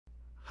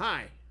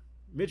Hi,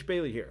 Mitch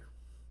Bailey here.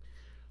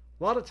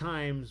 A lot of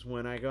times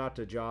when I go out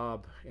to a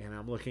job and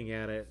I'm looking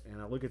at it and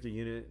I look at the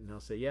unit and I'll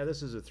say, yeah,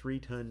 this is a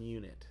 3-ton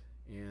unit.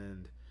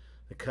 And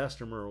the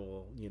customer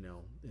will,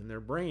 in their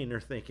brain,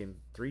 they're thinking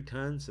 3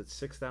 tons, it's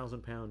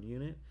 6,000 pound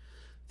unit.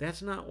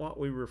 That's not what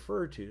we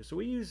refer to. So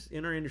we use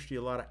in our industry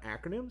a lot of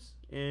acronyms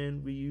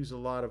and we use a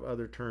lot of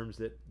other terms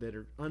that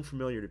are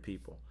unfamiliar to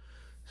people.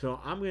 So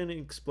I'm going to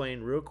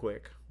explain real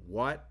quick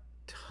what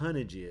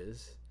tonnage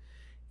is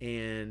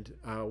and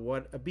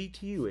what a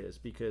BTU is,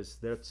 because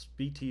that's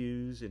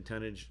BTUs and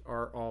tonnage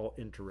are all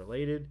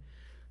interrelated,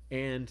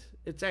 and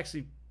it's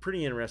actually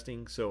pretty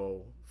interesting.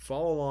 So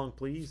follow along,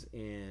 please,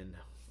 and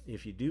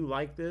if you do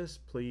like this,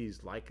 please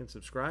like and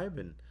subscribe,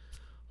 and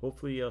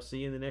hopefully I'll see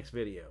you in the next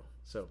video.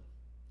 So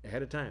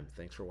ahead of time,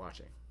 thanks for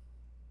watching.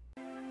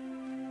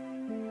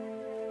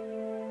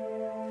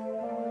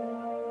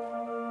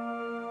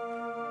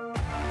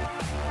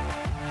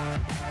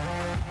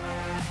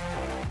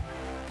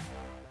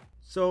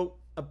 So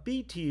a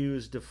BTU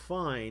is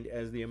defined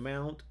as the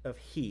amount of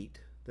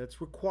heat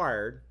that's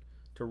required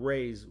to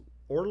raise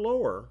or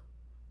lower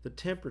the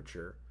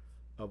temperature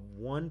of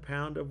 1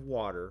 pound of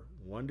water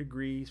 1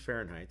 degree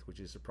Fahrenheit, which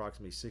is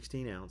approximately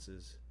 16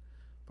 ounces,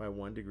 by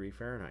 1 degree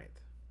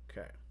Fahrenheit.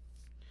 Okay.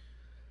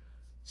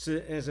 So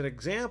as an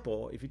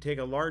example, if you take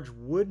a large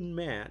wooden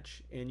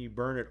match and you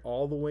burn it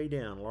all the way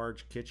down,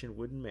 large kitchen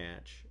wooden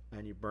match,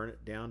 and you burn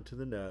it down to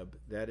the nub,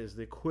 that is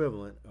the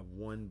equivalent of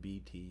 1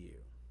 BTU.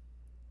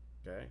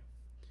 Okay.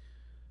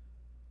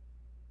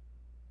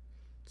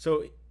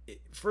 So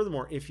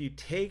furthermore, if you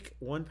take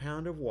 1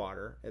 pound of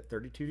water at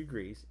 32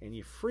 degrees and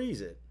you freeze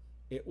it,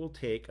 it will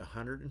take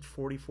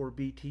 144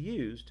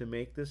 BTUs to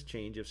make this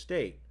change of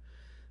state.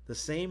 The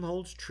same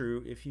holds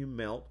true if you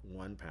melt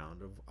 1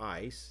 pound of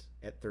ice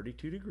at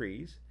 32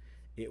 degrees.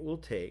 It will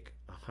take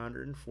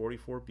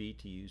 144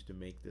 BTUs to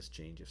make this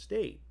change of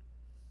state.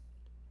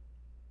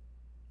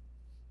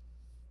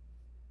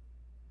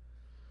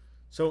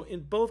 So in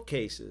both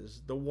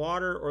cases, the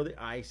water or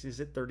the ice is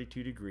at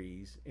 32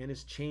 degrees and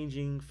is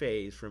changing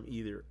phase from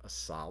either a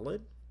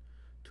solid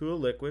to a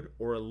liquid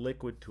or a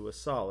liquid to a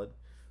solid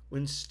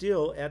when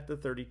still at the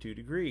 32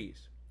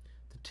 degrees.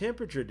 The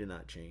temperature did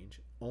not change,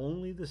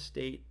 only the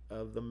state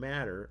of the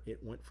matter.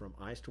 It went from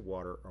ice to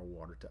water or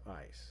water to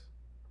ice.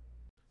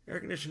 Air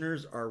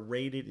conditioners are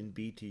rated in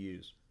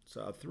BTUs. So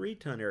a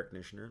 3-ton air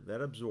conditioner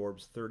that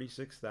absorbs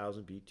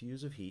 36,000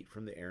 BTUs of heat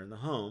from the air in the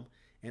home,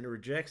 and it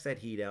rejects that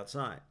heat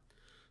outside.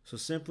 So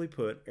simply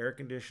put, air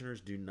conditioners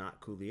do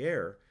not cool the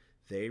air.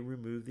 They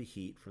remove the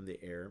heat from the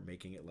air,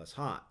 making it less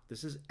hot.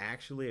 This is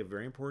actually a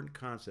very important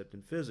concept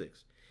in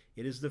physics.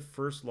 It is the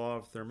first law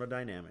of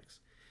thermodynamics.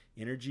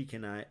 Energy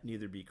cannot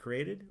neither be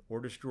created or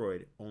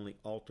destroyed, only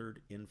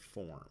altered in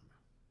form.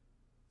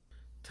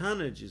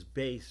 Tonnage is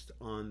based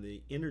on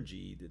the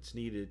energy that's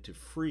needed to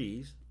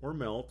freeze or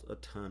melt a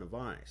ton of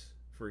ice.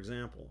 For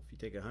example, if you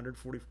take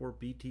 144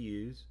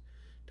 BTUs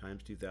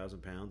times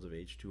 2,000 pounds of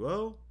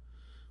H2O,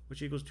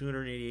 which equals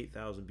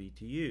 288,000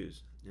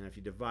 BTUs. And if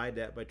you divide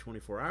that by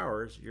 24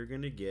 hours, you're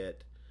going to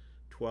get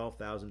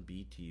 12,000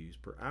 BTUs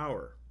per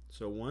hour.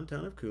 So 1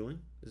 ton of cooling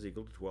is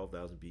equal to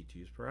 12,000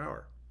 BTUs per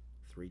hour.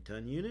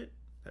 3-ton unit,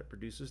 that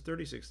produces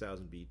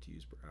 36,000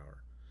 BTUs per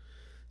hour.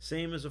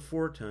 Same as a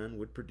 4-ton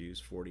would produce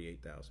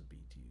 48,000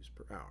 BTUs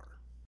per hour.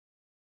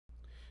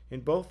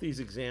 In both these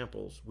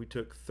examples, we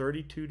took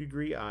 32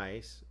 degree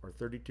ice or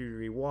 32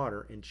 degree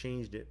water and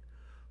changed it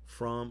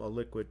from a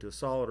liquid to a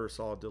solid or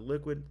solid to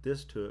liquid.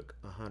 This took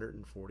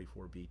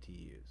 144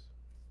 BTUs.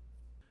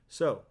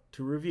 So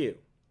to review,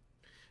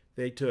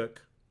 they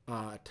took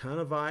a ton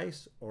of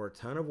ice or a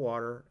ton of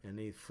water and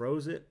they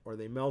froze it or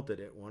they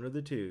melted it, one of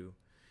the two,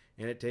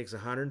 and it takes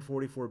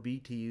 144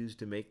 BTUs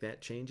to make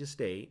that change of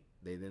state.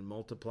 They then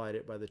multiplied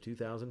it by the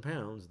 2,000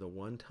 pounds, the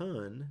 1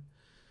 ton,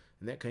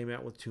 and that came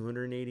out with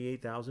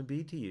 288,000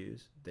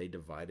 BTUs. They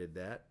divided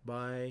that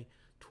by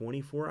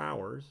 24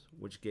 hours,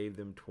 which gave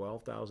them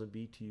 12,000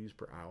 BTUs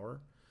per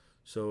hour.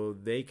 So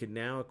they could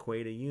now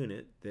equate a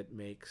unit that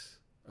makes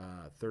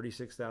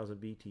 36,000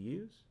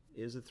 BTUs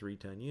is a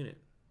 3-ton unit.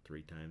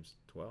 3 times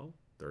 12,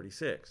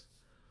 36.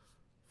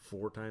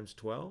 4 times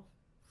 12,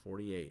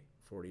 48.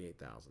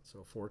 48,000. So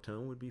a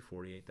 4-ton would be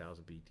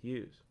 48,000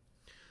 BTUs.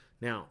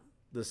 Now,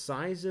 the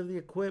size of the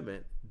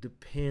equipment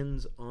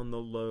depends on the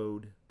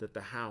load that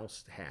the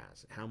house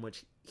has. How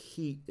much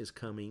heat is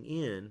coming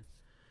in,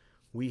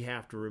 we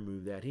have to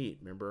remove that heat.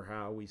 Remember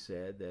how we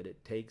said that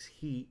it takes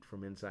heat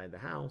from inside the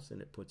house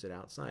and it puts it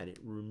outside. It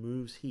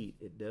removes heat.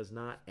 It does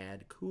not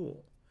add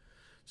cool.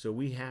 So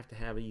we have to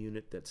have a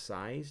unit that's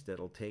sized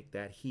that'll take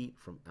that heat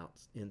from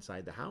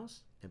inside the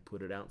house and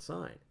put it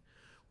outside.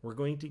 We're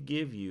going to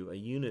give you a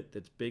unit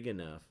that's big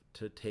enough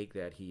to take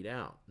that heat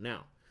out.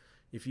 Now,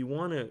 if you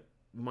want to,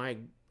 my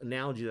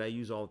analogy that I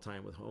use all the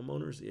time with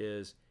homeowners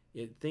is,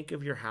 think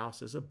of your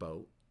house as a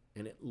boat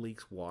and it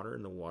leaks water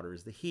and the water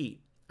is the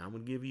heat. I'm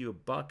going to give you a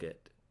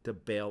bucket to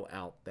bail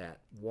out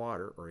that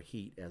water or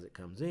heat as it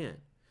comes in.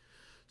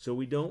 So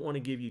we don't want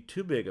to give you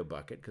too big a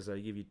bucket, because I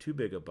give you too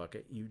big a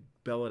bucket, you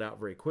bellow it out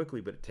very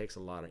quickly, but it takes a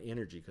lot of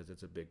energy because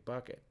it's a big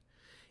bucket.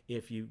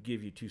 If you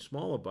give you too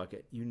small a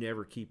bucket, you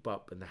never keep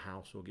up and the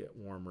house will get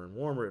warmer and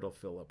warmer. It'll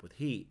fill up with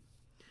heat.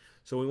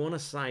 So we want to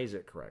size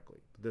it correctly.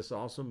 This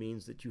also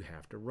means that you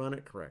have to run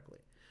it correctly.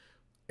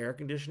 Air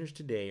conditioners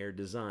today are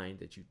designed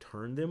that you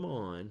turn them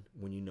on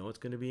when you know it's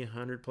going to be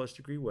 100+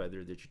 degree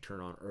weather, that you turn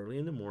on early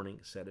in the morning,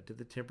 set it to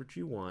the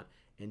temperature you want,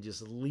 and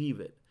just leave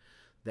it.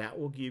 That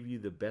will give you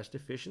the best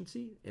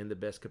efficiency and the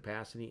best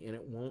capacity, and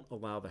it won't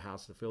allow the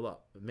house to fill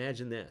up.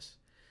 Imagine this.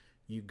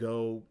 You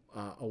go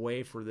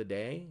away for the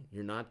day,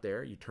 you're not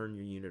there, you turn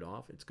your unit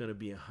off, it's going to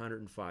be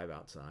 105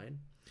 outside.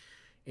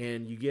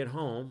 And you get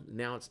home,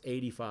 now it's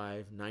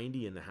 85,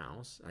 90 in the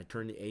house. I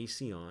turn the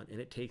AC on, and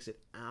it takes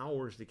it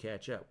hours to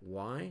catch up.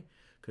 Why?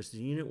 Because the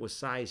unit was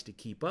sized to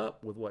keep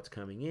up with what's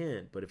coming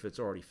in. But if it's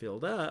already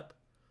filled up,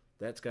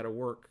 that's got to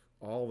work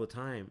all the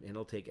time, and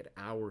it'll take it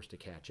hours to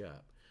catch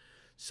up.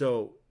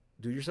 So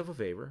do yourself a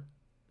favor.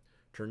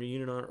 Turn your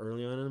unit on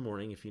early on in the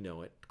morning if you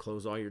know it.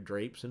 Close all your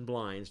drapes and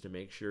blinds to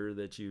make sure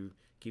that you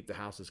keep the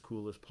house as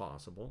cool as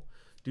possible.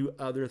 Do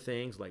other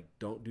things like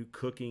don't do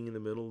cooking in the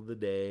middle of the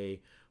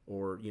day,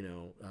 or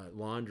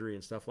laundry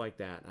and stuff like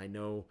that. I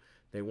know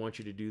they want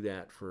you to do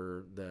that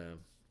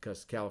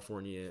because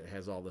California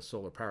has all the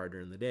solar power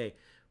during the day,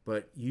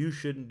 but you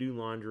shouldn't do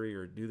laundry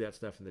or do that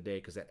stuff in the day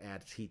because that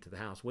adds heat to the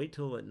house. Wait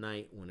till at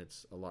night when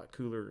it's a lot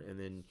cooler, and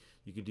then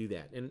you can do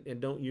that. And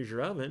don't use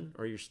your oven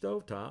or your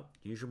stovetop.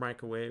 Use your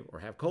microwave or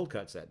have cold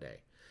cuts that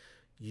day.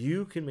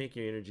 You can make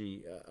your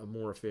energy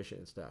more efficient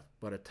and stuff,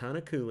 but a ton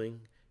of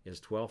cooling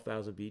is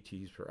 12,000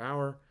 BTUs per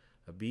hour.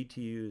 A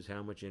BTU is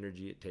how much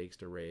energy it takes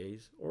to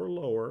raise or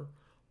lower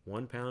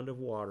 1 pound of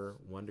water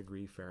 1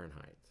 degree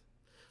Fahrenheit.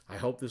 I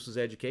hope this was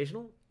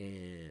educational,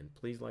 and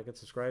please like and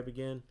subscribe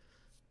again.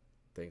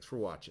 Thanks for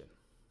watching.